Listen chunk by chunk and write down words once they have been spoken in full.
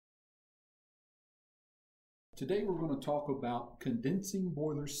Today we're going to talk about condensing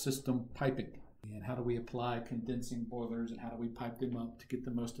boiler system piping and how do we apply condensing boilers and how do we pipe them up to get the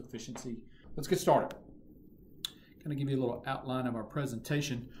most efficiency. Let's get started. Kind of give you a little outline of our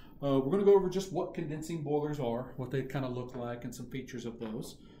presentation. We're going to go over just what condensing boilers are, what they kind of look like, and some features of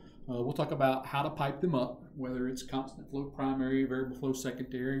those. We'll talk about how to pipe them up, whether it's constant flow primary, variable flow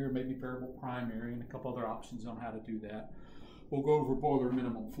secondary, or maybe variable primary, and a couple other options on how to do that. We'll go over boiler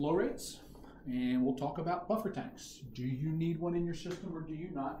minimum flow rates, and we'll talk about buffer tanks. Do you need one in your system or do you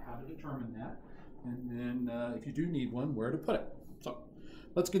not? How to determine that. And then if you do need one, where to put it. So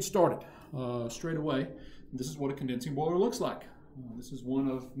let's get started straight away. This is what a condensing boiler looks like. This is one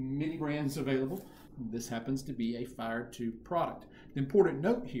of many brands available. This happens to be a fire tube product. The important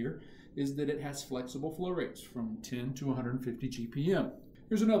note here is that it has flexible flow rates from 10 to 150 GPM.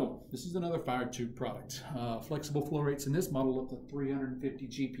 Here's another one. This is another fire tube product. Flexible flow rates in this model up to 350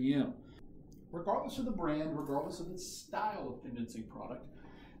 GPM. Regardless of the brand, regardless of the style of condensing product,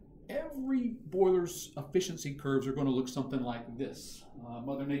 every boiler's efficiency curves are going to look something like this.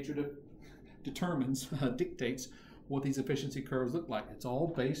 Mother Nature dictates what these efficiency curves look like. It's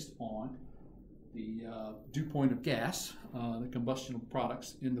all based on the dew point of gas, the combustion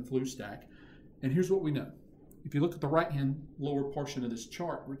products in the flue stack. And here's what we know. If you look at the right-hand lower portion of this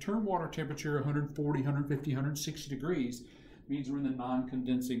chart, return water temperature 140, 150, 160 degrees means we're in the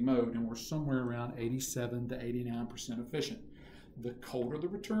non-condensing mode, and we're somewhere around 87 to 89% efficient. The colder the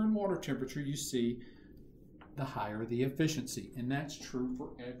return water temperature you see, the higher the efficiency. And that's true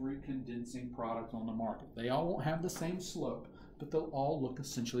for every condensing product on the market. They all won't have the same slope, but they'll all look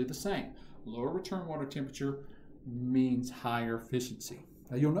essentially the same. Lower return water temperature means higher efficiency.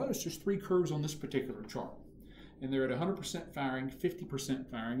 Now you'll notice there's three curves on this particular chart, and they're at 100% firing, 50%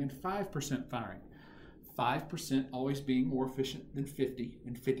 firing, and 5% firing. 5% always being more efficient than 50,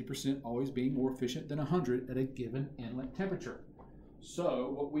 and 50% always being more efficient than 100 at a given inlet temperature.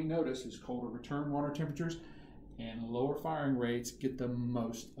 So what we notice is colder return water temperatures and lower firing rates get the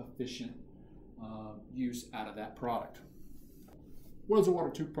most efficient use out of that product. What does a water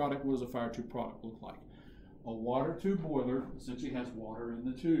tube product, what does a fire tube product look like? A water tube boiler essentially has water in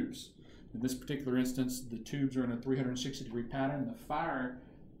the tubes. In this particular instance, the tubes are in a 360-degree pattern. The fire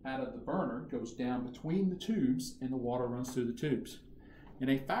out of the burner goes down between the tubes and the water runs through the tubes. In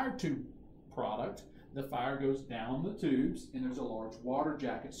a fire tube product, the fire goes down the tubes and there's a large water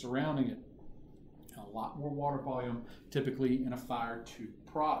jacket surrounding it. A lot more water volume typically in a fire tube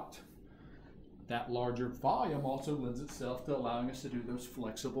product. That larger volume also lends itself to allowing us to do those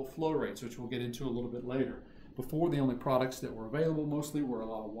flexible flow rates, which we'll get into a little bit later. Before, the only products that were available mostly were a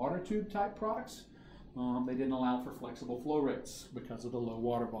lot of water tube type products. They didn't allow for flexible flow rates because of the low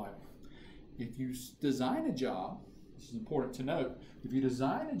water volume. If you design a job, this is important to note, if you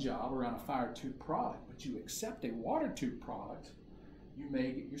design a job around a fire tube product, but you accept a water tube product, you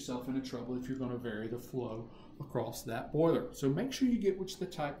may get yourself into trouble if you're going to vary the flow across that boiler. So make sure you get which the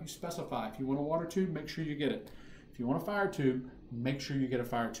type you specify. If you want a water tube, make sure you get it. If you want a fire tube, make sure you get a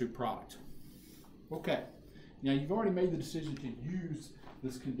fire tube product. Okay, now you've already made the decision to use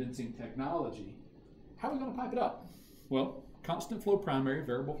this condensing technology. How are we going to pipe it up? Well, constant flow primary,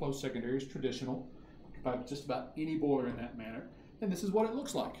 variable flow secondary is traditional. You can pipe just about any boiler in that manner. And this is what it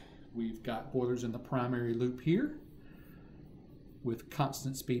looks like. We've got boilers in the primary loop here with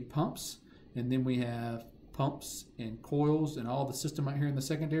constant speed pumps. And then we have pumps and coils and all the system out here in the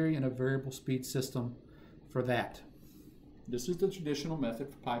secondary and a variable speed system for that. This is the traditional method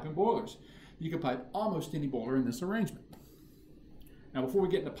for piping boilers. You can pipe almost any boiler in this arrangement. Now before we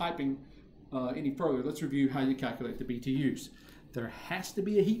get into piping any further, let's review how you calculate the BTUs. There has to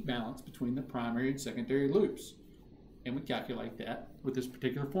be a heat balance between the primary and secondary loops. And we calculate that with this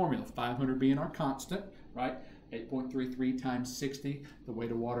particular formula, 500 being our constant, right? 8.33 times 60, the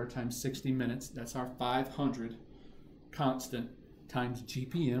weight of water times 60 minutes. That's our 500 constant times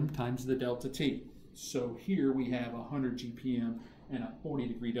GPM times the delta T. So here we have 100 GPM and a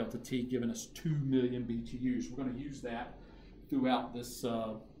 40-degree delta T giving us 2 million BTUs. We're going to use that throughout this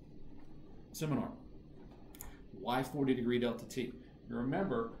seminar. Why 40-degree delta T? You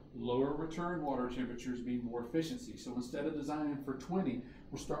remember, lower return water temperatures mean more efficiency. So instead of designing for 20,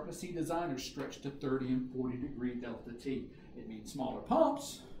 we're starting to see designers stretch to 30 and 40-degree delta T. It means smaller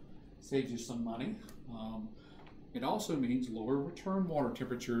pumps, saves you some money. It also means lower return water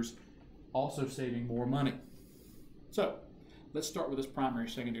temperatures, also saving more money. So let's start with this primary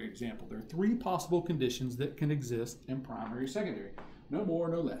secondary example. There are three possible conditions that can exist in primary secondary, no more,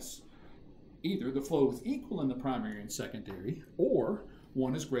 no less. Either the flow is equal in the primary and secondary, or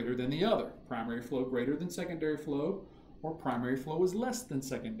one is greater than the other. Primary flow greater than secondary flow, or primary flow is less than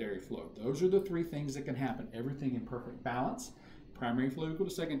secondary flow. Those are the three things that can happen. Everything in perfect balance, primary flow equal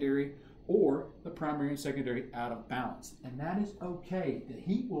to secondary, or the primary and secondary out of balance. And that is okay. The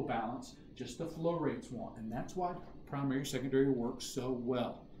heat will balance, just the flow rates won't. And that's why primary secondary works so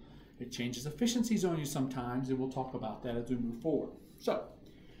well. It changes efficiencies on you sometimes, and we'll talk about that as we move forward. So,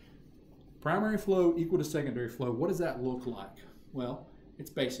 primary flow equal to secondary flow, what does that look like? Well, it's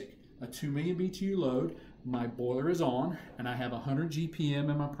basic. A 2 million BTU load, my boiler is on, and I have 100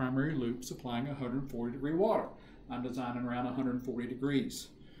 GPM in my primary loop supplying 140 degree water. I'm designing around 140 degrees.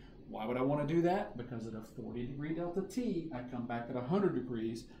 Why would I want to do that? Because at a 40 degree delta T, I come back at 100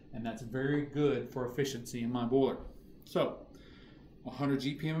 degrees, and that's very good for efficiency in my boiler. So, 100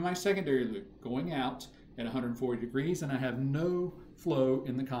 GPM in my secondary loop, going out at 140 degrees, and I have no flow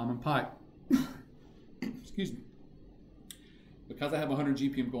in the common pipe. Excuse me. Because I have 100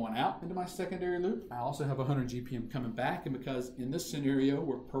 GPM going out into my secondary loop, I also have 100 GPM coming back, and because in this scenario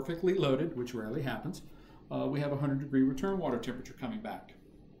we're perfectly loaded, which rarely happens, we have 100 degree return water temperature coming back.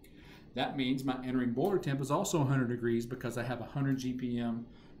 That means my entering boiler temp is also 100 degrees because I have 100 GPM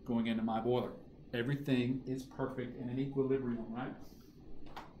going into my boiler. Everything is perfect in an equilibrium, right?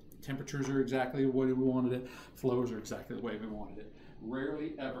 Temperatures are exactly the way we wanted it. Flows are exactly the way we wanted it.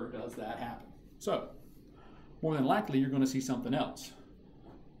 Rarely ever does that happen. So, more than likely you're going to see something else.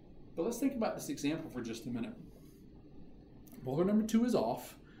 But let's think about this example for just a minute. Boiler number 2 is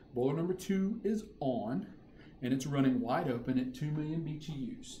off. Boiler number 2 is on, and it's running wide open at 2 million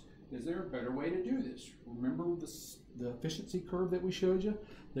BTUs. Is there a better way to do this? Remember the efficiency curve that we showed you?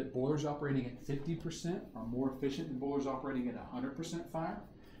 That boilers operating at 50% are more efficient than boilers operating at 100% fire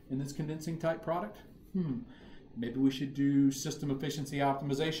in this condensing type product? Maybe we should do system efficiency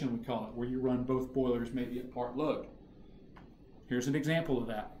optimization, we call it, where you run both boilers maybe at part load. Here's an example of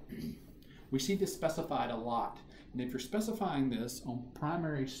that. We see this specified a lot. And if you're specifying this on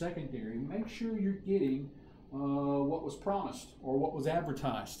primary, secondary, make sure you're getting what was promised or what was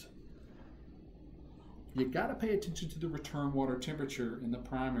advertised. You got to pay attention to the return water temperature in the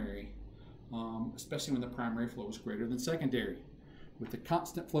primary, especially when the primary flow is greater than secondary. With the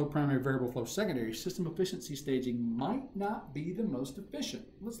constant flow primary, variable flow secondary, system efficiency staging might not be the most efficient.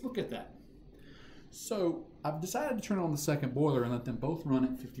 Let's look at that. So I've decided to turn on the second boiler and let them both run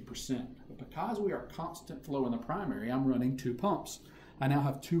at 50%. But because we are constant flow in the primary, I'm running 2 pumps. I now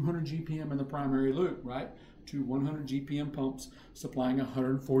have 200 GPM in the primary loop, right? 2 100 GPM pumps supplying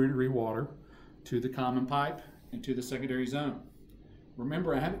 140 degree water to the common pipe and to the secondary zone.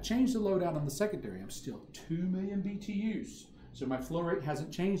 Remember, I haven't changed the load out on the secondary. I'm still 2 million BTUs. So my flow rate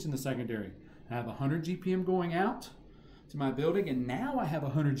hasn't changed in the secondary. I have 100 GPM going out to my building, and now I have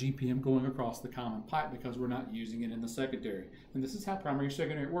 100 GPM going across the common pipe because we're not using it in the secondary. And this is how primary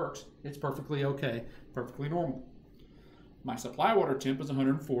secondary works. It's perfectly okay, perfectly normal. My supply water temp is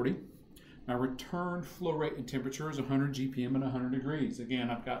 140. My return flow rate and temperature is 100 GPM and 100 degrees. Again,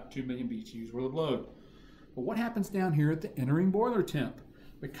 I've got 2 million BTUs worth of load. But what happens down here at the entering boiler temp?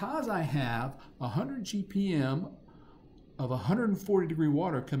 Because I have 100 GPM of 140 degree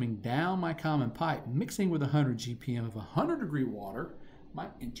water coming down my common pipe, mixing with 100 GPM of 100 degree water, my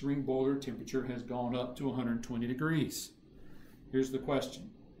entering boiler temperature has gone up to 120 degrees. Here's the question.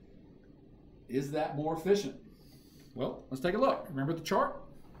 Is that more efficient? Well, let's take a look. Remember the chart?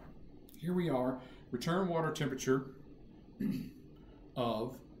 Here we are. Return water temperature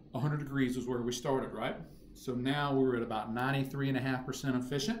of 100 degrees was where we started, right? So now we're at about 93.5%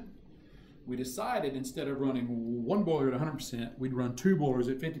 efficient. We decided instead of running 1 boiler at 100%, we'd run 2 boilers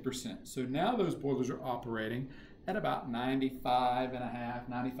at 50%. So now those boilers are operating at about 95.5%,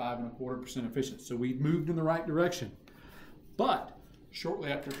 95.25% efficient. So we moved in the right direction. But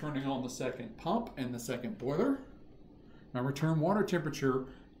shortly after turning on the second pump and the second boiler, my return water temperature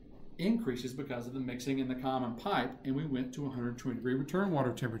increases because of the mixing in the common pipe, and we went to 120 degree return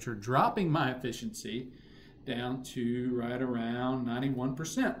water temperature, dropping my efficiency down to right around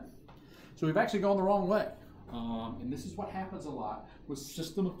 91%. So we've actually gone the wrong way. And this is what happens a lot with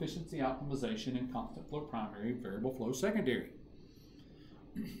system efficiency optimization and constant flow primary, variable flow secondary.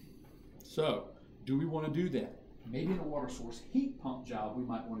 So, do we want to do that? Maybe in a water source heat pump job, we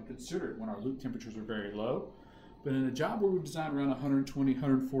might want to consider it when our loop temperatures are very low. But in a job where we've designed around 120,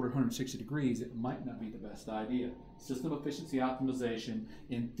 140, 160 degrees, it might not be the best idea. System efficiency optimization,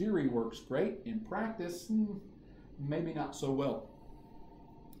 in theory, works great. In practice, maybe not so well.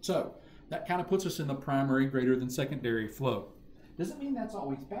 So, that kind of puts us in the primary greater than secondary flow. Doesn't mean that's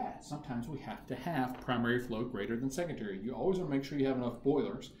always bad. Sometimes we have to have primary flow greater than secondary. You always want to make sure you have enough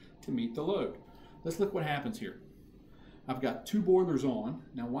boilers to meet the load. Let's look what happens here. I've got 2 boilers on.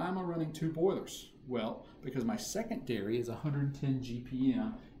 Now, why am I running 2 boilers? Well, because my secondary is 110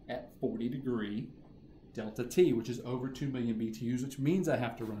 GPM at 40 degree delta T, which is over 2 million BTUs, which means I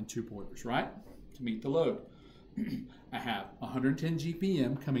have to run 2 boilers, right, to meet the load. I have 110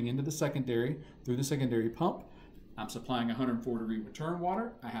 GPM coming into the secondary through the secondary pump. I'm supplying 104 degree return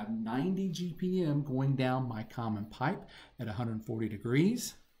water. I have 90 GPM going down my common pipe at 140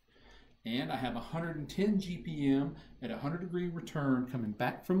 degrees. And I have 110 GPM at 100 degree return coming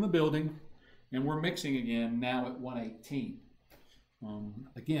back from the building. And we're mixing again now at 118.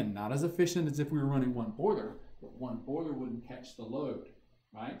 Again, not as efficient as if we were running one boiler, but one boiler wouldn't catch the load,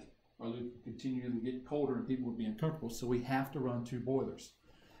 right? Our loop would continue to get colder and people would be uncomfortable, so we have to run 2 boilers.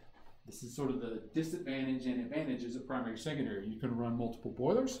 This is sort of the disadvantage and advantages of primary and secondary. You can run multiple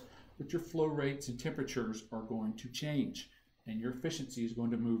boilers, but your flow rates and temperatures are going to change, and your efficiency is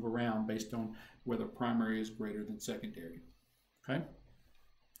going to move around based on whether primary is greater than secondary. Okay?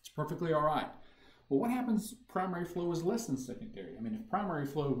 It's perfectly all right. Well, what happens if primary flow is less than secondary? I mean, if primary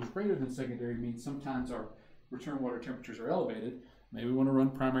flow is greater than secondary, it means sometimes our return water temperatures are elevated. Maybe we want to run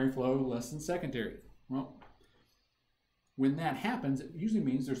primary flow less than secondary. Well, when that happens, it usually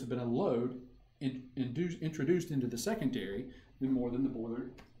means there's been a load introduced into the secondary than more than the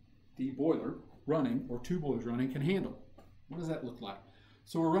boiler running, or 2 boilers running, can handle. What does that look like?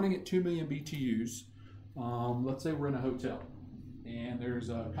 So we're running at 2 million BTUs. Let's say we're in a hotel, and there's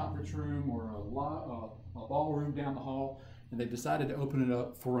a conference room or a ballroom down the hall, and they've decided to open it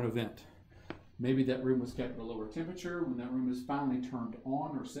up for an event. Maybe that room was kept at a lower temperature. When that room is finally turned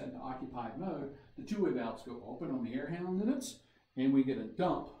on or set into occupied mode, the 2-way valves go open on the air handling units, and we get a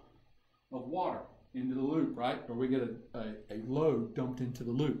dump of water into the loop, right? Or we get a load dumped into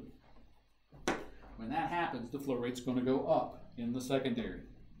the loop. When that happens, the flow rate's going to go up in the secondary.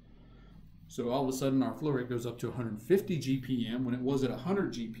 So all of a sudden, our flow rate goes up to 150 GPM when it was at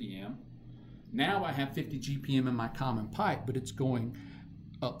 100 GPM. Now I have 50 GPM in my common pipe, but it's going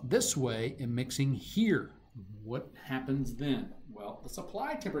up this way and mixing here. What happens then? Well, the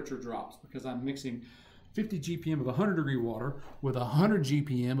supply temperature drops because I'm mixing 50 GPM of 100 degree water with 100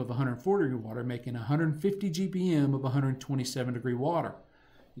 GPM of 140 degree water, making 150 GPM of 127 degree water.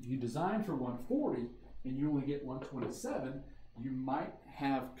 If you design for 140 and you only get 127, you might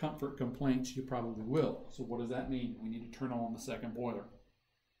have comfort complaints. You probably will. So what does that mean? We need to turn on the second boiler.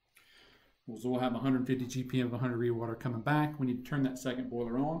 So we'll have 150 GPM of 100 degree water coming back. We need to turn that second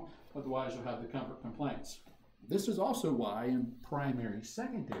boiler on, otherwise you'll have the comfort complaints. This is also why in primary,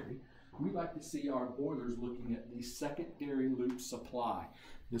 secondary, we like to see our boilers looking at the secondary loop supply,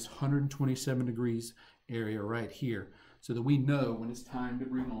 this 127 degrees area right here, so that we know when it's time to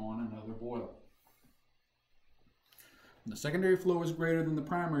bring on another boiler. When the secondary flow is greater than the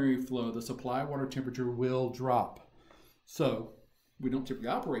primary flow, the supply water temperature will drop. So we don't typically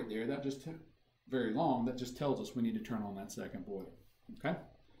operate there. That just took very long. That just tells us we need to turn on that second boiler. Okay?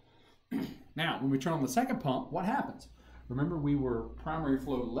 Now, when we turn on the second pump, what happens? Remember, we were primary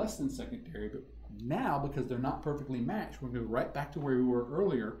flow less than secondary, but now, because they're not perfectly matched, we're going to go right back to where we were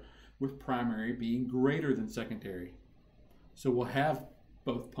earlier with primary being greater than secondary. So we'll have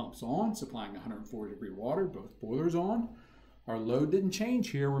both pumps on, supplying 140 degree water, both boilers on. Our load didn't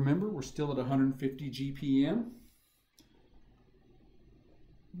change here. Remember, we're still at 150 GPM.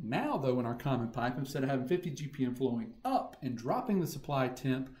 Now, though, in our common pipe, instead of having 50 GPM flowing up and dropping the supply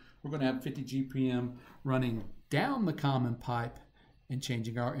temp, we're going to have 50 GPM running down the common pipe and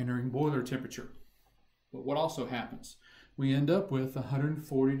changing our entering boiler temperature. But what also happens? We end up with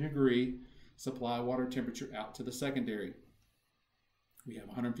 140 degree supply water temperature out to the secondary. We have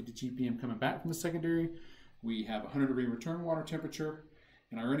 150 GPM coming back from the secondary. We have 100 degree return water temperature,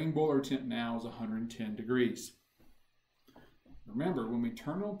 and our entering boiler temp now is 110 degrees. Remember, when we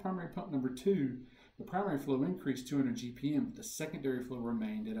turn on primary pump number 2, the primary flow increased 200 GPM, but the secondary flow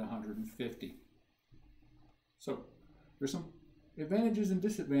remained at 150. So there's some advantages and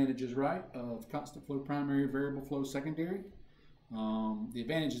disadvantages, right, of constant flow primary, variable flow secondary. The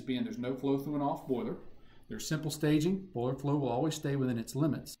advantages being there's no flow through an off boiler. There's simple staging. Boiler flow will always stay within its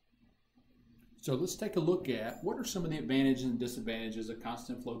limits. So let's take a look at what are some of the advantages and disadvantages of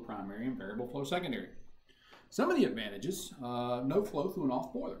constant flow primary and variable flow secondary. Some of the advantages, no flow through an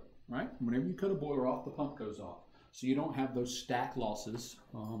off boiler, right? Whenever you cut a boiler off, the pump goes off. So you don't have those stack losses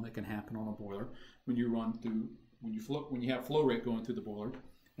that can happen on a boiler when you run through, when you have flow rate going through the boiler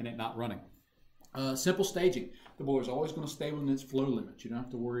and it not running. Simple staging. The boiler is always going to stay within its flow limits. You don't have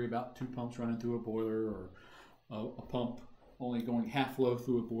to worry about 2 pumps running through a boiler or a pump only going half flow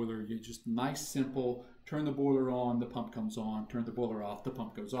through a boiler. You just nice, simple, turn the boiler on, the pump comes on, turn the boiler off, the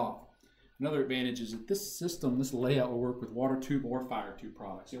pump goes off. Another advantage is that this system, this layout will work with water tube or fire tube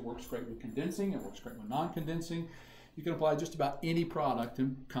products. It works great with condensing, it works great with non-condensing. You can apply just about any product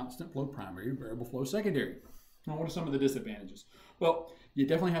in constant flow primary or variable flow secondary. Now, what are some of the disadvantages? Well, you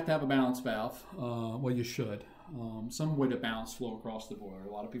definitely have to have a balance valve. Well, you should. Some way to balance flow across the boiler.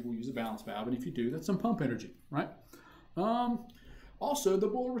 A lot of people use a balance valve, and if you do, that's some pump energy, right? Also, the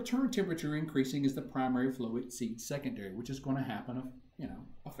boiler return temperature increasing as the primary flow exceeds secondary, which is going to happen,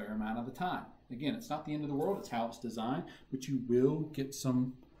 a fair amount of the time. Again, it's not the end of the world. It's how it's designed, but you will get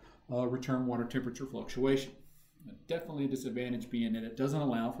some return water temperature fluctuation. Definitely a disadvantage being that it doesn't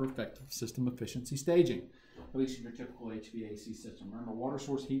allow for effective system efficiency staging, at least in your typical HVAC system. Remember, water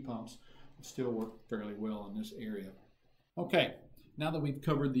source heat pumps still work fairly well in this area. Okay, now that we've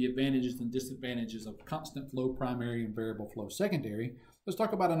covered the advantages and disadvantages of constant flow primary and variable flow secondary, let's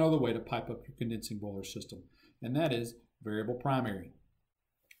talk about another way to pipe up your condensing boiler system, and that is variable primary.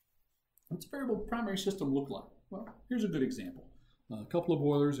 What's a variable primary system look like? Well, here's a good example. A couple of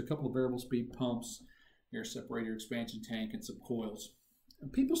boilers, a couple of variable speed pumps, air separator, expansion tank, and some coils.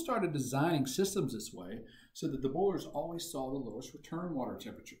 And people started designing systems this way so that the boilers always saw the lowest return water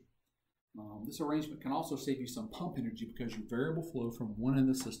temperature. This arrangement can also save you some pump energy because you variable flow from one end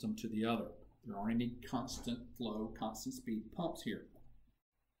of the system to the other. There aren't any constant flow, constant speed pumps here.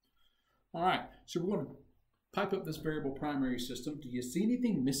 All right, so we're going to pipe up this variable primary system. Do you see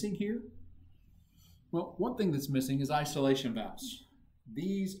anything missing here? Well, one thing that's missing is isolation valves.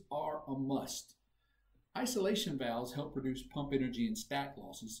 These are a must. Isolation valves help reduce pump energy and stack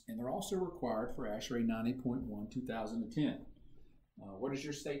losses, and they're also required for ASHRAE 90.1 2010. Where does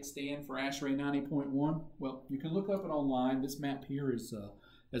your state stand for ASHRAE 90.1? Well, you can look up it online. This map here is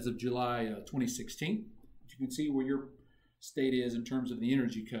as of July 2016. You can see where your state is in terms of the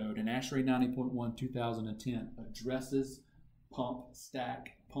energy code, and ASHRAE 90.1 2010 addresses pump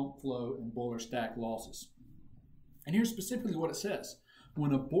stack, pump flow, and boiler stack losses. And here's specifically what it says.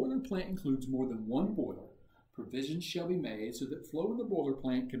 When a boiler plant includes more than one boiler, provisions shall be made so that flow in the boiler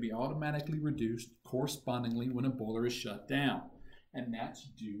plant can be automatically reduced correspondingly when a boiler is shut down. And that's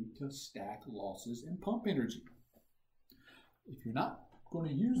due to stack losses and pump energy. If you're not going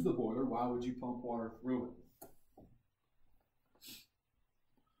to use the boiler, why would you pump water through it?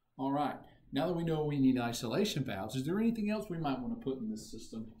 All right, now that we know we need isolation valves, is there anything else we might want to put in this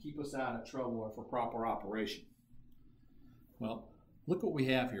system to keep us out of trouble or for proper operation? Well, look what we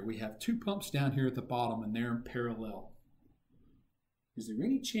have here. We have two pumps down here at the bottom, and they're in parallel. Is there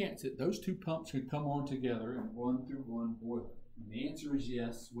any chance that those two pumps could come on together and run through one boiler? And the answer is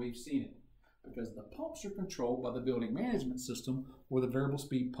yes, we've seen it, because the pumps are controlled by the building management system or the variable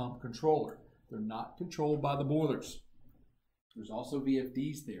speed pump controller. They're not controlled by the boilers. There's also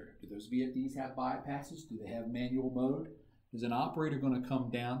VFDs there. Do those VFDs have bypasses? Do they have manual mode? Is an operator going to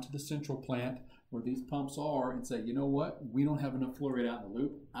come down to the central plant where these pumps are and say, you know what, we don't have enough flow rate out in the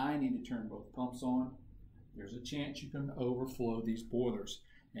loop. I need to turn both pumps on. There's a chance you can overflow these boilers.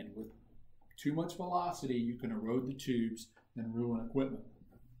 And with too much velocity, you can erode the tubes and ruin equipment.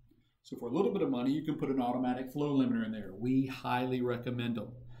 So for a little bit of money, you can put an automatic flow limiter in there. We highly recommend them.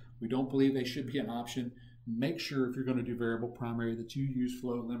 We don't believe they should be an option. Make sure if you're going to do variable primary that you use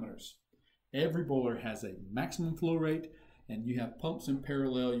flow limiters. Every boiler has a maximum flow rate, and you have pumps in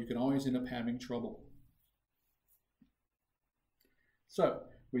parallel, you can always end up having trouble. So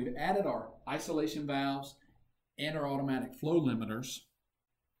we've added our isolation valves and our automatic flow limiters.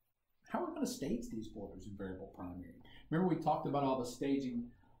 How are we going to stage these boilers in variable primary? Remember we talked about all the staging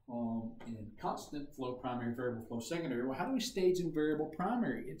in constant flow primary, variable flow secondary. Well, how do we stage in variable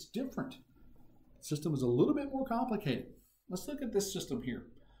primary? It's different. The system is a little bit more complicated. Let's look at this system here.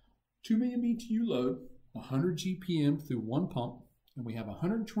 2 million BTU load, 100 GPM through one pump, and we have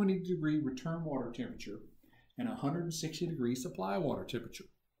 120 degree return water temperature and 160 degree supply water temperature.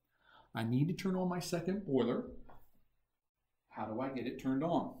 I need to turn on my second boiler. How do I get it turned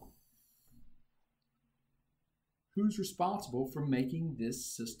on? Who's responsible for making this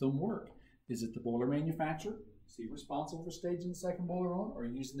system work? Is it the boiler manufacturer? Is he responsible for staging the second boiler on, or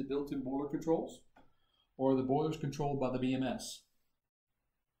using the built-in boiler controls? Or are the boilers controlled by the BMS?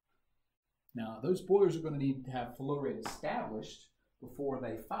 Now, those boilers are going to need to have flow rate established before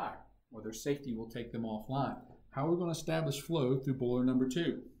they fire, or their safety will take them offline. How are we going to establish flow through boiler number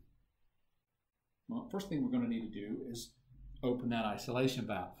 2? Well, first thing we're going to need to do is open that isolation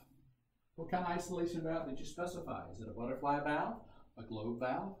valve. What kind of isolation valve did you specify? Is it a butterfly valve, a globe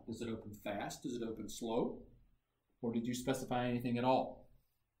valve? Does it open fast? Does it open slow? Or did you specify anything at all?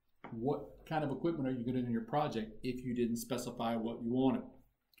 What kind of equipment are you getting in your project if you didn't specify what you wanted?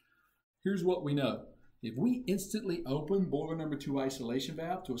 Here's what we know. If we instantly open boiler number 2 isolation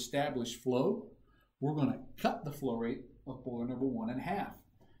valve to establish flow, we're going to cut the flow rate of boiler number 1 in half.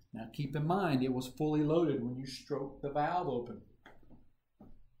 Now keep in mind it was fully loaded when you stroked the valve open.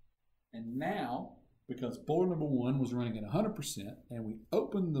 And now, because boiler number 1 was running at 100% and we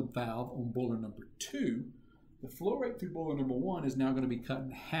opened the valve on boiler number 2, the flow rate through boiler number 1 is now going to be cut in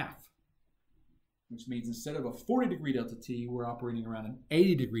half. Which means instead of a 40-degree delta T, we're operating around an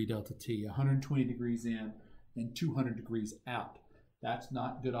 80-degree delta T, 120 degrees in and 200 degrees out. That's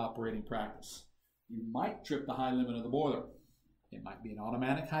not good operating practice. You might trip the high limit of the boiler. It might be an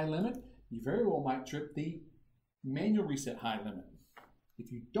automatic high limit. You very well might trip the manual reset high limit.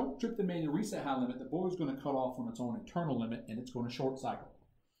 If you don't trip the manual reset high limit, the boiler is going to cut off on its own internal limit and it's going to short cycle.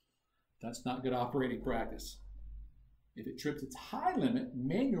 That's not good operating practice. If it trips its high limit,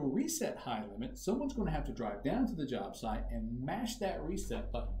 manual reset high limit, someone's going to have to drive down to the job site and mash that reset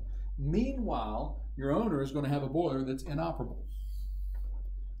button. Meanwhile, your owner is going to have a boiler that's inoperable,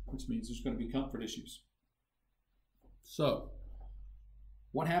 which means there's going to be comfort issues. So,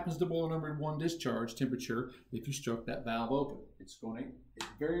 what happens to boiler number 1 discharge temperature if you stroke that valve open? It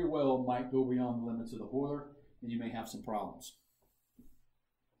very well might go beyond the limits of the boiler and you may have some problems.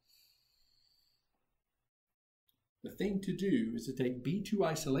 The thing to do is to take B2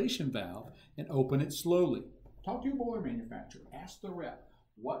 isolation valve and open it slowly. Talk to your boiler manufacturer. Ask the rep,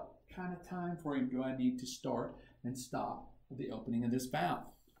 what kind of time frame do I need to start and stop the opening of this valve?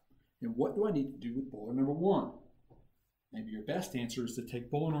 And what do I need to do with boiler number 1? Maybe your best answer is to take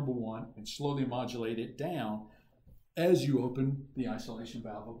boiler number 1 and slowly modulate it down as you open the isolation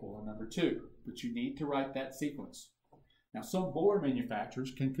valve of boiler number 2. But you need to write that sequence. Now, some boiler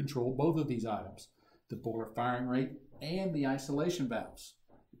manufacturers can control both of these items, the boiler firing rate and the isolation valves.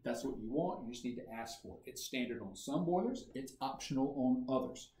 If that's what you want, you just need to ask for it. It's standard on some boilers, it's optional on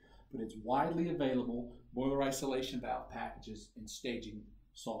others, but it's widely available boiler isolation valve packages and staging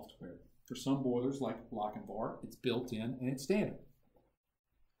software. For some boilers like Lochinvar, it's built in and it's standard.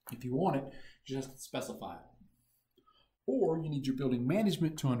 If you want it, you just have to specify it. Or you need your building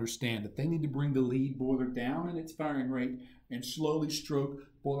management to understand that they need to bring the lead boiler down in its firing rate and slowly stroke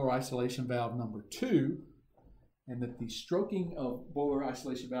boiler isolation valve number 2, and that the stroking of boiler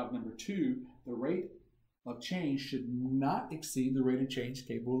isolation valve number 2, the rate of change should not exceed the rate of change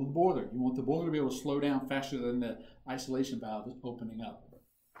capable of the boiler. You want the boiler to be able to slow down faster than the isolation valve is opening up.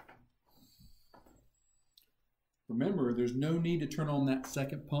 Remember, there's no need to turn on that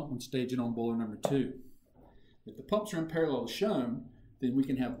second pump when staging on boiler number 2. If the pumps are in parallel as shown, then we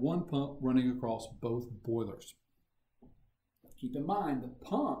can have one pump running across both boilers. Keep in mind, the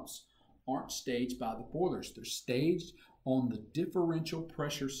pumps aren't staged by the boilers. They're staged on the differential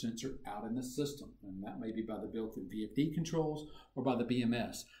pressure sensor out in the system. And that may be by the built-in VFD controls or by the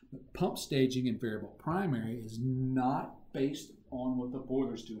BMS. But pump staging in variable primary is not based on what the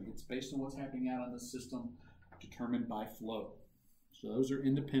boiler's doing. It's based on what's happening out in the system determined by flow. So those are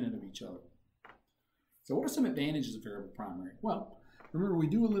independent of each other. So what are some advantages of variable primary? Well, remember, we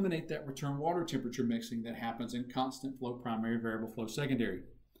do eliminate that return water temperature mixing that happens in constant flow primary, variable flow secondary.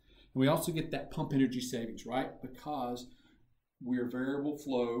 And we also get that pump energy savings, right? Because we're variable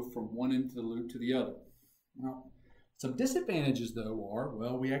flow from one end of the loop to the other. Now, some disadvantages, though, are,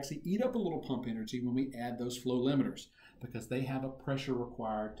 well, we actually eat up a little pump energy when we add those flow limiters because they have a pressure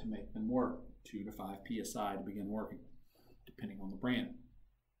required to make them work, 2 to 5 psi to begin working, depending on the brand.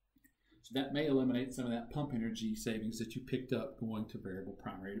 So that may eliminate some of that pump energy savings that you picked up going to variable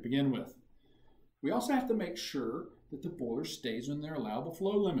primary to begin with. We also have to make sure that the boiler stays in their allowable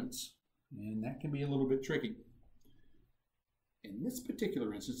flow limits, and that can be a little bit tricky. In this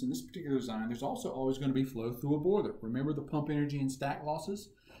particular instance, in this particular design, there's also always going to be flow through a boiler. Remember the pump energy and stack losses?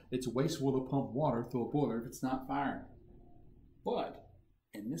 It's wasteful to pump water through a boiler if it's not firing. But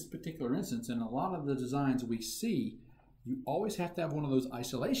in this particular instance, in a lot of the designs we see, you always have to have one of those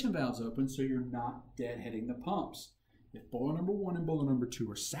isolation valves open so you're not deadheading the pumps. If boiler number 1 and boiler number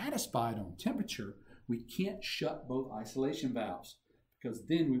 2 are satisfied on temperature, we can't shut both isolation valves because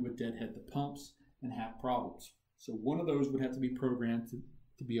then we would deadhead the pumps and have problems. So one of those would have to be programmed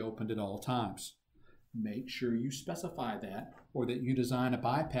to be opened at all times. Make sure you specify that or that you design a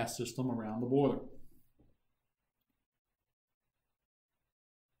bypass system around the boiler.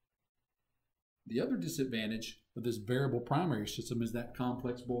 The other disadvantage of this variable primary system is that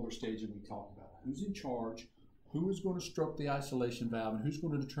complex boiler staging we talked about. Who's in charge, who is going to stroke the isolation valve, and who's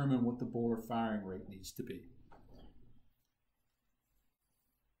going to determine what the boiler firing rate needs to be.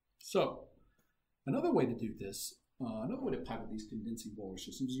 So, another way to do this, another way to pilot these condensing boiler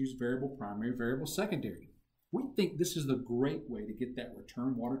systems is use variable primary, variable secondary. We think this is the great way to get that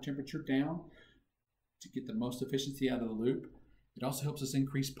return water temperature down to get the most efficiency out of the loop. It also helps us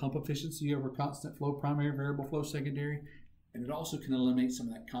increase pump efficiency over constant flow primary, variable flow secondary, and it also can eliminate some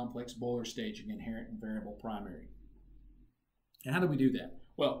of that complex boiler staging inherent in variable primary. And how do we do that?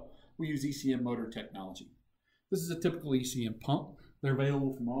 Well, we use ECM motor technology. This is a typical ECM pump. They're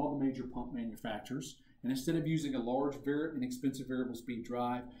available from all the major pump manufacturers. And instead of using a large, very inexpensive variable speed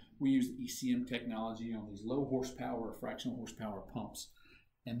drive, we use ECM technology on these low horsepower or fractional horsepower pumps.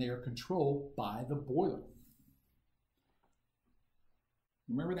 And they are controlled by the boiler.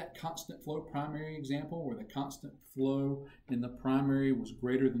 Remember that constant flow primary example where the constant flow in the primary was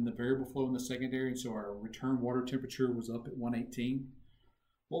greater than the variable flow in the secondary, and so our return water temperature was up at 118?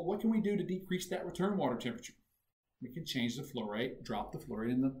 Well, what can we do to decrease that return water temperature? We can change the flow rate, drop the flow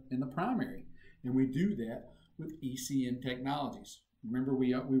rate in the primary, and we do that with ECM technologies. Remember,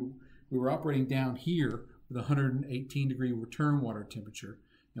 we were operating down here with 118 degree return water temperature,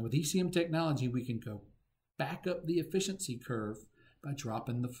 and with ECM technology, we can go back up the efficiency curve by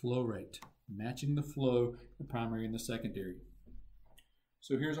dropping the flow rate, matching the flow, the primary and the secondary.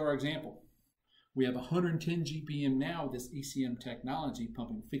 So here's our example. We have 110 GPM now with this ECM technology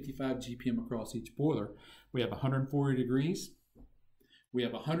pumping 55 GPM across each boiler. We have 140 degrees. We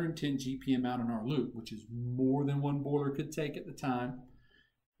have 110 GPM out in our loop, which is more than one boiler could take at the time.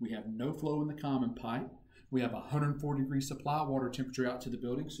 We have no flow in the common pipe. We have 140 degree supply water temperature out to the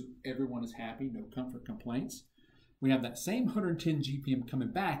building, so everyone is happy, no comfort complaints. We have that same 110 GPM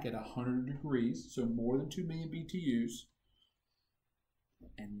coming back at 100 degrees, so more than 2 million BTUs.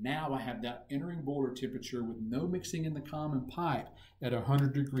 And now I have that entering boiler temperature with no mixing in the common pipe at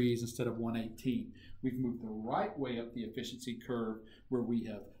 100 degrees instead of 118. We've moved the right way up the efficiency curve where we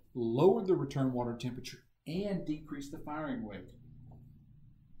have lowered the return water temperature and decreased the firing rate.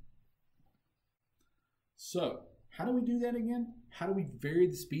 So, how do we do that again? How do we vary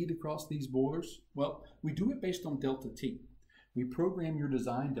the speed across these boilers? Well, we do it based on delta T. We program your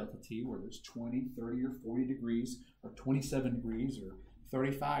design delta T, whether it's 20, 30, or 40 degrees, or 27 degrees, or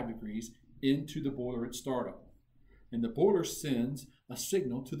 35 degrees, into the boiler at startup. And the boiler sends a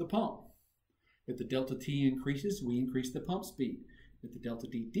signal to the pump. If the delta T increases, we increase the pump speed. If the delta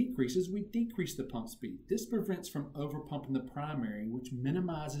T decreases, we decrease the pump speed. This prevents from overpumping the primary, which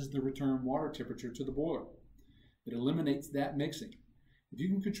minimizes the return water temperature to the boiler. It eliminates that mixing. If you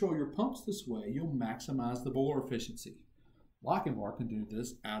can control your pumps this way, you'll maximize the boiler efficiency. Lochinvar can do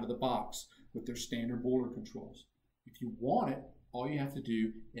this out of the box with their standard boiler controls. If you want it, all you have to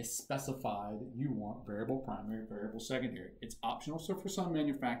do is specify that you want variable primary, variable secondary. It's optional for some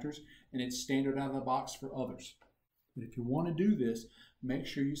manufacturers, and it's standard out of the box for others. But if you want to do this, make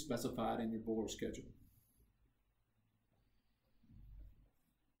sure you specify it in your boiler schedule.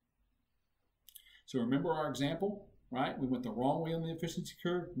 So remember our example, right? We went the wrong way on the efficiency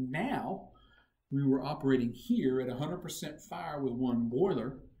curve. Now, we were operating here at 100% fire with one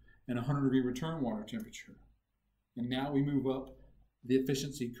boiler and 100 degree return water temperature. And now we move up the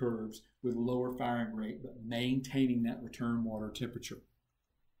efficiency curves with lower firing rate, but maintaining that return water temperature.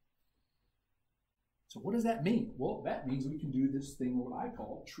 So what does that mean? Well, that means we can do this thing, what I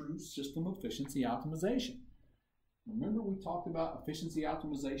call true system efficiency optimization. Remember we talked about efficiency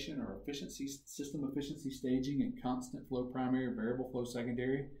optimization or system efficiency staging and constant flow primary or variable flow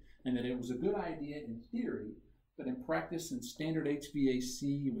secondary, and that it was a good idea in theory, but in practice in standard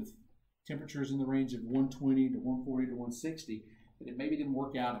HVAC with temperatures in the range of 120 to 140 to 160, that it maybe didn't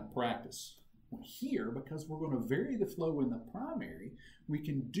work out in practice. Well, here, because we're going to vary the flow in the primary, we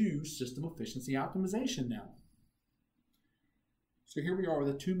can do system efficiency optimization now. So here we are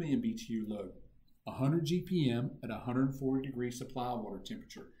with a 2 million BTU load, 100 GPM at 140 degree supply water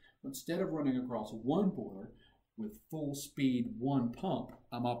temperature. Instead of running across one boiler with full speed one pump,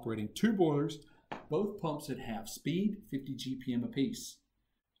 I'm operating two boilers, both pumps at half speed, 50 GPM apiece.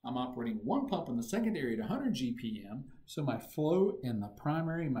 I'm operating one pump in the secondary at 100 GPM, so my flow in the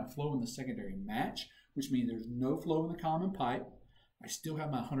primary and my flow in the secondary match, which means there's no flow in the common pipe. I still have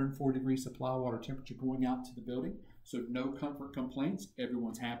my 104 degree supply water temperature going out to the building, so no comfort complaints,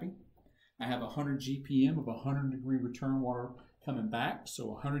 everyone's happy. I have 100 GPM of 100 degree return water coming back, so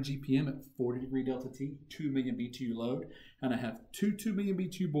 100 GPM at 40 degree delta T, 2 million BTU load, and I have two 2 million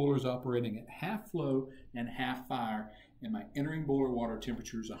BTU boilers operating at half flow and half fire, and my entering boiler water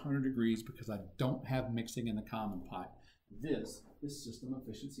temperature is 100 degrees because I don't have mixing in the common pipe. This is system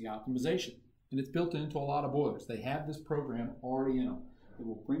efficiency optimization, and it's built into a lot of boilers. They have this program already in them. It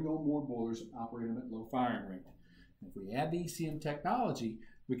will bring on more boilers and operate them at low firing rate. And if we add the ECM technology,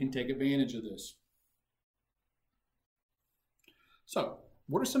 we can take advantage of this. So,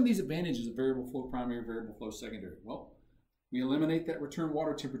 what are some of these advantages of variable flow primary, variable flow secondary? Well, We eliminate that return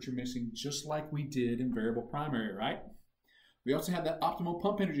water temperature mixing just like we did in variable primary, right? We also have that optimal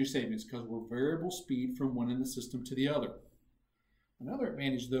pump energy savings because we're variable speed from one end of the system to the other. Another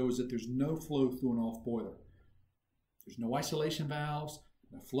advantage, though, is that there's no flow through an off boiler. There's no isolation valves,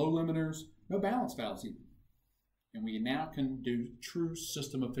 no flow limiters, no balance valves even. And we now can do true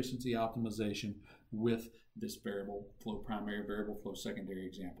system efficiency optimization with this variable flow primary, variable flow secondary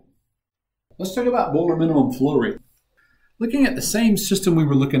example. Let's talk about boiler minimum flow rate. Looking at the same system we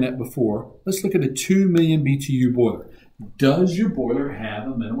were looking at before, let's look at a 2 million BTU boiler. Does your boiler have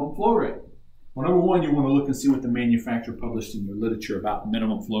a minimum flow rate? Well, number one, you want to look and see what the manufacturer published in your literature about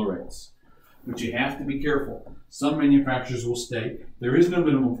minimum flow rates. But you have to be careful. Some manufacturers will state there is no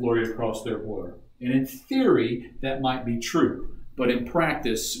minimum flow rate across their boiler. And in theory, that might be true. But in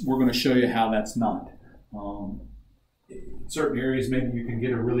practice, we're going to show you how that's not. In certain areas, maybe you can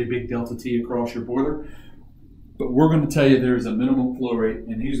get a really big delta T across your boiler. But we're going to tell you there is a minimum flow rate,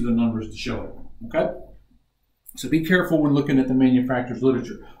 and these are the numbers to show it. Okay? So be careful when looking at the manufacturer's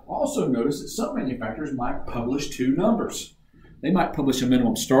literature. Also notice that some manufacturers might publish two numbers. They might publish a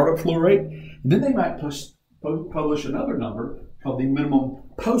minimum startup flow rate, and then they might publish another number called the minimum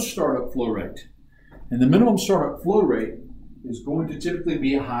post-startup flow rate. And the minimum startup flow rate is going to typically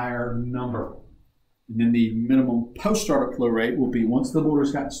be a higher number. And then the minimum post-startup flow rate will be once the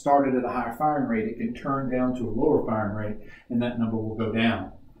boiler's gotten started at a higher firing rate, it can turn down to a lower firing rate, and that number will go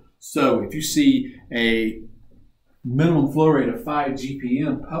down. So if you see a minimum flow rate of 5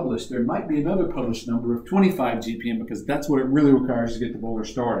 GPM published, there might be another published number of 25 GPM because that's what it really requires to get the boiler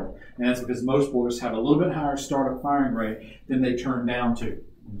started. And that's because most boilers have a little bit higher startup firing rate than they turn down to.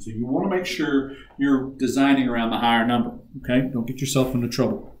 And so you want to make sure you're designing around the higher number, okay? Don't get yourself into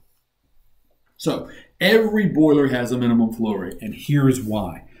trouble. So every boiler has a minimum flow rate, and here is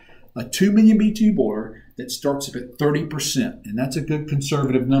why. A 2 million BTU boiler that starts up at 30%, and that's a good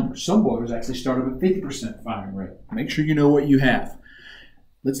conservative number. Some boilers actually start up at 50% firing rate. Make sure you know what you have.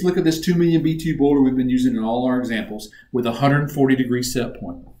 Let's look at this 2 million BTU boiler we've been using in all our examples with a 140 degree set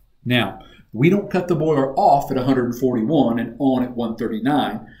point. Now, we don't cut the boiler off at 141 and on at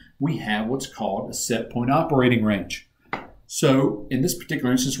 139. We have what's called a set point operating range. So in this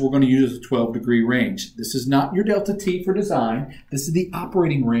particular instance, we're going to use a 12 degree range. This is not your delta T for design. This is the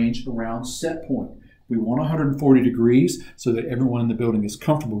operating range around set point. We want 140 degrees so that everyone in the building is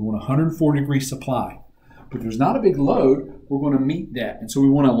comfortable. We want 140 degree supply. But if there's not a big load, we're going to meet that. And so we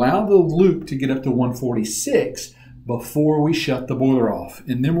want to allow the loop to get up to 146 before we shut the boiler off.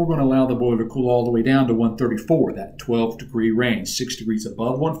 And then we're going to allow the boiler to cool all the way down to 134, that 12 degree range, 6 degrees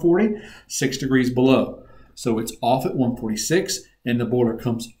above 140, 6 degrees below. So it's off at 146 and the boiler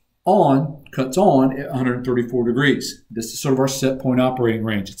cuts on at 134 degrees. This is sort of our set point operating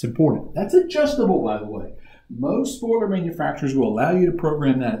range. It's important. That's adjustable, by the way. Most boiler manufacturers will allow you to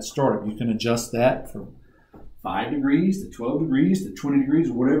program that at startup. You can adjust that from 5 degrees to 12 degrees to 20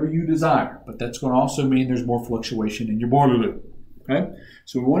 degrees, whatever you desire. But that's going to also mean there's more fluctuation in your boiler loop. Okay?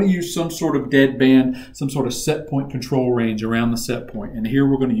 So we want to use some sort of dead band, some sort of set point control range around the set point. And here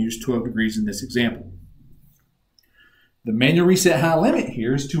we're going to use 12 degrees in this example. The manual reset high limit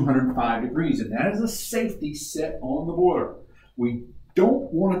here is 205 degrees, and that is a safety set on the boiler. We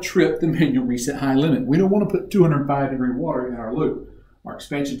don't want to trip the manual reset high limit. We don't want to put 205 degree water in our loop. Our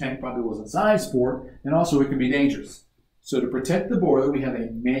expansion tank probably wasn't sized for it, and also it can be dangerous. So to protect the boiler, we have a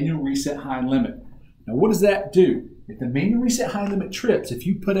manual reset high limit. Now what does that do? If the manual reset high limit trips, if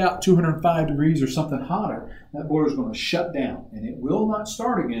you put out 205 degrees or something hotter, that boiler is going to shut down, and it will not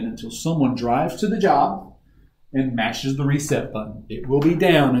start again until someone drives to the job and mashes the reset button. It will be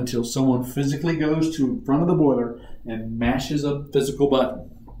down until someone physically goes to in front of the boiler and mashes a physical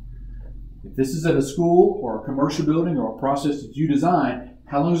button. If this is at a school or a commercial building or a process that you design,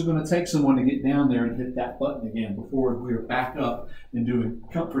 how long is it going to take someone to get down there and hit that button again before we are back up and doing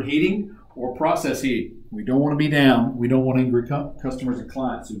comfort heating or process heating? We don't want to be down. We don't want to angry customers and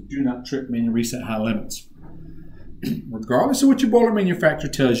clients who do not trip manual reset high limits. Regardless of what your boiler manufacturer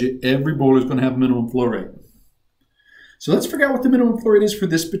tells you, every boiler is going to have a minimum flow rate. So let's figure out what the minimum flow rate is for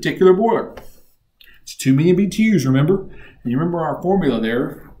this particular boiler. It's 2 million BTUs, remember? And you remember our formula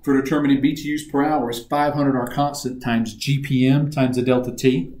there for determining BTUs per hour is 500 R constant times GPM times the delta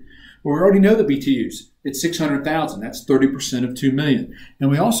T. Well, we already know the BTUs. It's 600,000. That's 30% of 2 million. And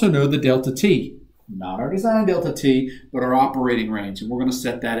we also know the delta T. Not our design delta T, but our operating range. And we're going to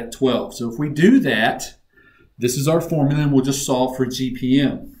set that at 12. So if we do that, this is our formula, and we'll just solve for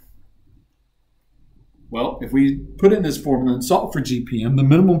GPM. Well, if we put in this formula and solve for GPM, the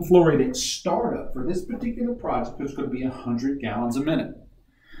minimum flow rate at startup for this particular project is going to be 100 gallons a minute.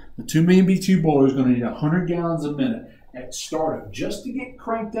 The 2 million BTU boiler is going to need 100 gallons a minute at startup just to get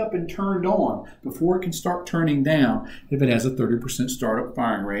cranked up and turned on before it can start turning down if it has a 30% startup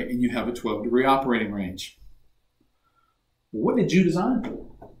firing rate and you have a 12-degree operating range. What did you design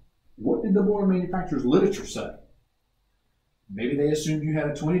for? What did the boiler manufacturer's literature say? Maybe they assumed you had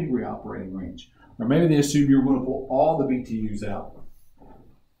a 20-degree operating range, or maybe they assumed you were going to pull all the BTUs out.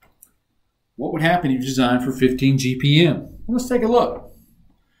 What would happen if you designed for 15 GPM? Well, let's take a look.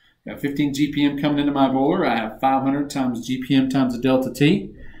 I got 15 GPM coming into my boiler. I have 500 times GPM times the delta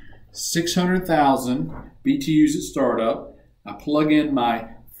T, 600,000 BTUs at startup. I plug in my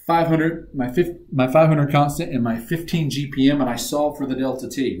 500 constant and my 15 GPM, and I solve for the delta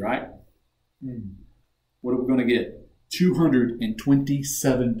T, right? What are we going to get?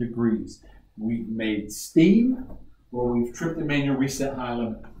 227 degrees. We've made steam, or we've tripped the manual reset high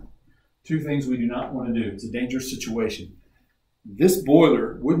limit. Two things we do not want to do. It's a dangerous situation. This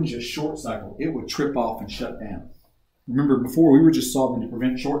boiler wouldn't just short cycle, it would trip off and shut down. Remember before, we were just solving to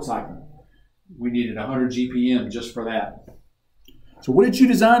prevent short cycling. We needed 100 GPM just for that. So what did you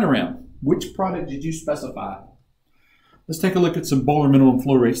design around? Which product did you specify? Let's take a look at some boiler minimum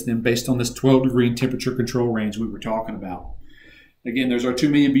flow rates then based on this 12-degree temperature control range we were talking about. Again, there's our 2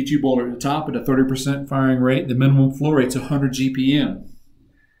 million BTU boiler at the top at a 30% firing rate. The minimum flow rate's 100 GPM.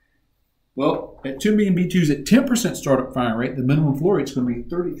 Well, at 2 million BTUs at 10% startup firing rate, the minimum flow rate is going to be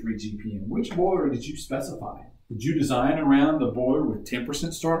 33 GPM. Which boiler did you specify? Did you design around the boiler with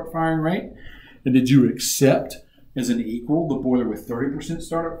 10% startup firing rate? And did you accept as an equal the boiler with 30%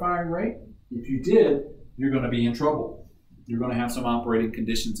 startup firing rate? If you did, you're going to be in trouble. You're going to have some operating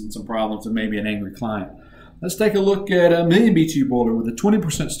conditions and some problems and maybe an angry client. Let's take a look at a million BTU boiler with a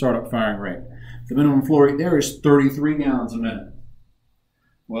 20% startup firing rate. The minimum flow rate there is 33 gallons a minute.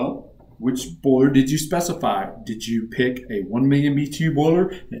 Well, which boiler did you specify? Did you pick a 1 million BTU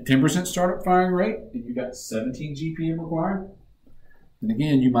boiler at 10% startup firing rate and you got 17 GPM required? And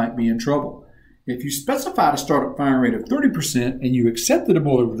again, you might be in trouble. If you specified a startup firing rate of 30% and you accepted a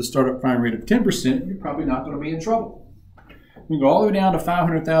boiler with a startup firing rate of 10%, you're probably not going to be in trouble. We go all the way down to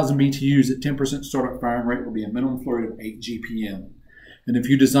 500,000 BTUs at 10% startup firing rate will be a minimum flow rate of 8 GPM. And if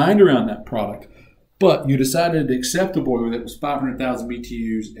you designed around that product, but you decided to accept a boiler that was 500,000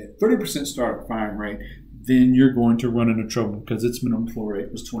 BTUs at 30% startup firing rate, then you're going to run into trouble because its minimum flow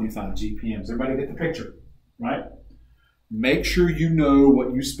rate was 25 GPM. Does everybody get the picture, right? Make sure you know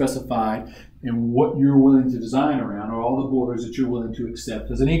what you specified and what you're willing to design around, or all the boilers that you're willing to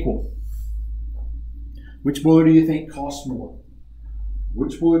accept as an equal. Which boiler do you think costs more?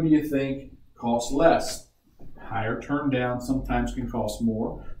 Which boiler do you think costs less? Higher turn down sometimes can cost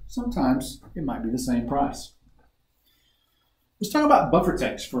more. Sometimes it might be the same price. Let's talk about buffer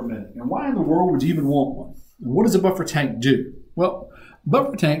tanks for a minute. And why in the world would you even want one? And what does a buffer tank do? Well,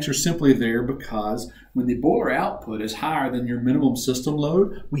 buffer tanks are simply there because when the boiler output is higher than your minimum system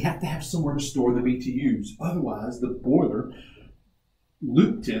load, we have to have somewhere to store the BTUs. Otherwise, the boiler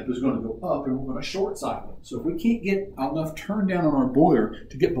loop temp is going to go up and we're going to short cycle. So if we can't get enough turn down on our boiler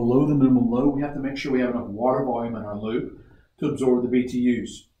to get below the minimum load, we have to make sure we have enough water volume in our loop to absorb the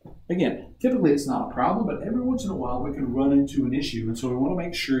BTUs. Again, typically it's not a problem, but every once in a while we can run into an issue, and so we want to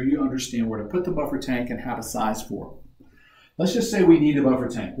make sure you understand where to put the buffer tank and how to size for it. Let's just say we need a buffer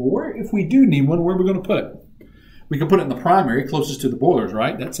tank. Well, if we do need one, where are we going to put it? We can put it in the primary, closest to the boilers,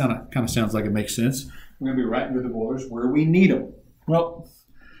 right? That kind of sounds like it makes sense. We're going to be right near the boilers where we need them. Well,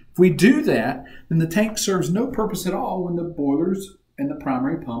 if we do that, then the tank serves no purpose at all when the boilers and the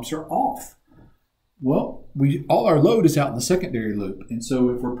primary pumps are off. Well, all our load is out in the secondary loop, and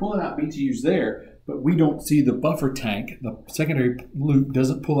so if we're pulling out BTUs there, but we don't see the buffer tank, the secondary loop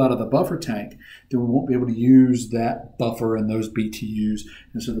doesn't pull out of the buffer tank, then we won't be able to use that buffer and those BTUs,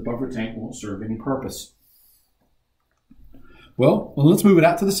 and so the buffer tank won't serve any purpose. Well, let's move it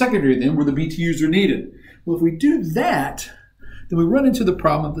out to the secondary then, where the BTUs are needed. Well, if we do that, then we run into the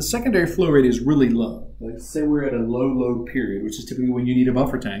problem that the secondary flow rate is really low. Let's say we're at a low load period, which is typically when you need a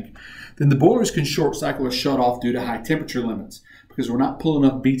buffer tank. Then the boilers can short cycle or shut off due to high temperature limits because we're not pulling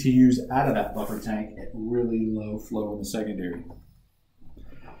enough BTUs out of that buffer tank at really low flow in the secondary.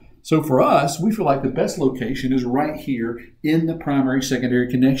 So for us, we feel like the best location is right here in the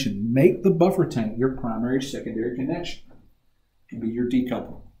primary-secondary connection. Make the buffer tank your primary-secondary connection. It can be your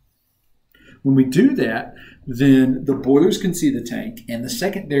decoupler. When we do that, then the boilers can see the tank and the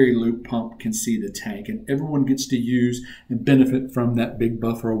secondary loop pump can see the tank, and everyone gets to use and benefit from that big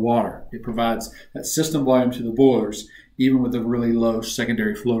buffer of water. It provides that system volume to the boilers, even with the really low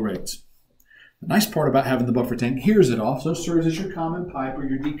secondary flow rates. The nice part about having the buffer tank here is it also serves as your common pipe or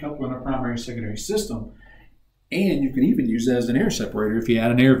your decoupler in a primary secondary system, and you can even use it as an air separator if you add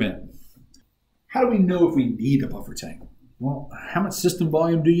an air vent. How do we know if we need a buffer tank? Well, how much system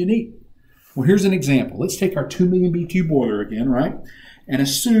volume do you need? Well, here's an example. Let's take our 2 million BTU boiler again, right? And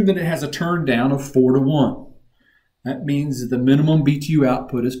assume that it has a turn down of 4 to 1. That means that the minimum BTU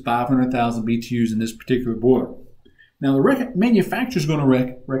output is 500,000 BTUs in this particular boiler. Now, the manufacturer is going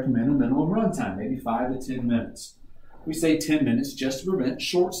to recommend a minimum runtime, maybe 5 to 10 minutes. We say 10 minutes just to prevent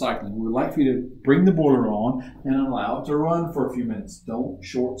short cycling. We'd like for you to bring the boiler on and allow it to run for a few minutes. Don't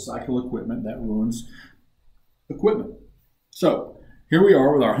short cycle equipment. That ruins equipment. So here we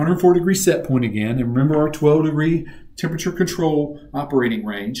are with our 140-degree set point again. And remember our 12-degree temperature control operating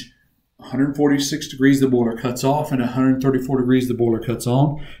range. 146 degrees the boiler cuts off and 134 degrees the boiler cuts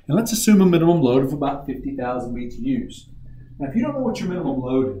on. And let's assume a minimum load of about 50,000 BTUs. Now, if you don't know what your minimum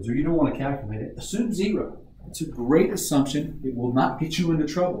load is or you don't want to calculate it, assume 0. It's a great assumption. It will not get you into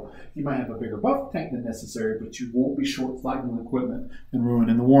trouble. You might have a bigger buffer tank than necessary, but you won't be short cycling equipment and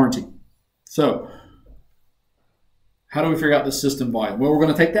ruining the warranty. So, how do we figure out the system volume? Well, we're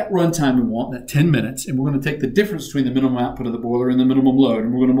going to take that runtime we want, that 10 minutes, and we're going to take the difference between the minimum output of the boiler and the minimum load,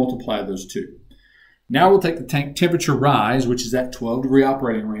 and we're going to multiply those two. Now we'll take the tank temperature rise, which is that 12-degree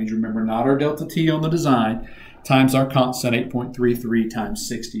operating range. Remember, not our delta T on the design, times our constant 8.33 times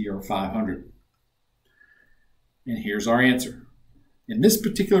 60 or 500. And here's our answer. In this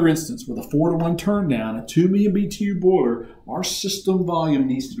particular instance, with a 4 to 1 turn down, a 2 million BTU boiler, our system volume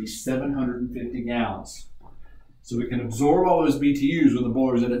needs to be 750 gallons. So we can absorb all those BTUs when the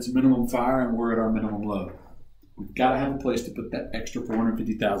boiler's at its minimum fire and we're at our minimum load. We've got to have a place to put that extra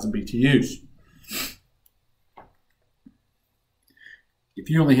 450,000 BTUs. If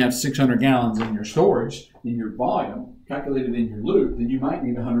you only have 600 gallons in your storage, in your volume, calculated in your loop, then you might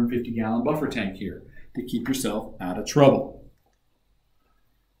need a 150-gallon buffer tank here to keep yourself out of trouble.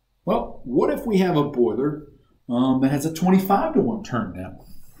 Well, what if we have a boiler that has a 25 to 1 turn down?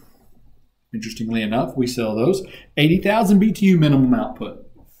 Interestingly enough, we sell those. 80,000 BTU minimum output.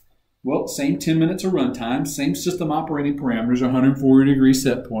 Well, same 10 minutes of runtime, same system operating parameters, 140 degree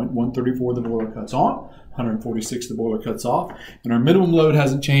set point, 134 the boiler cuts on, 146 the boiler cuts off, and our minimum load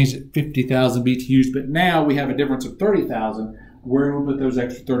hasn't changed at 50,000 BTUs, but now we have a difference of 30,000. Where do we put those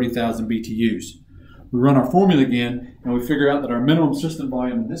extra 30,000 BTUs? We run our formula again, and we figure out that our minimum system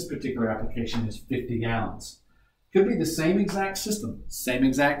volume in this particular application is 50 gallons. Could be the same exact system, same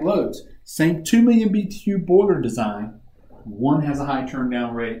exact loads, same 2 million BTU boiler design. One has a high turn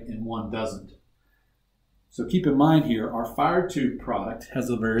down rate and one doesn't. So keep in mind here, our fire tube product has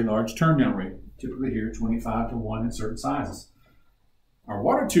a very large turn down rate, typically here 25 to 1 in certain sizes. Our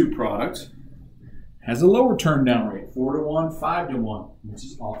water tube product has a lower turn down rate, 4 to 1, 5 to 1, which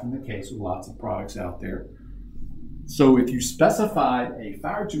is often the case with lots of products out there. So if you specified a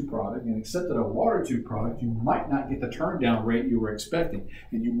fire tube product and accepted a water tube product, you might not get the turn down rate you were expecting,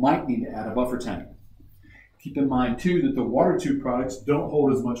 and you might need to add a buffer tank. Keep in mind too that the water tube products don't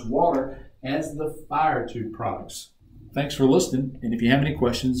hold as much water as the fire tube products. Thanks for listening, and if you have any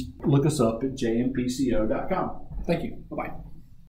questions, look us up at jmpco.com. Thank you. Bye-bye.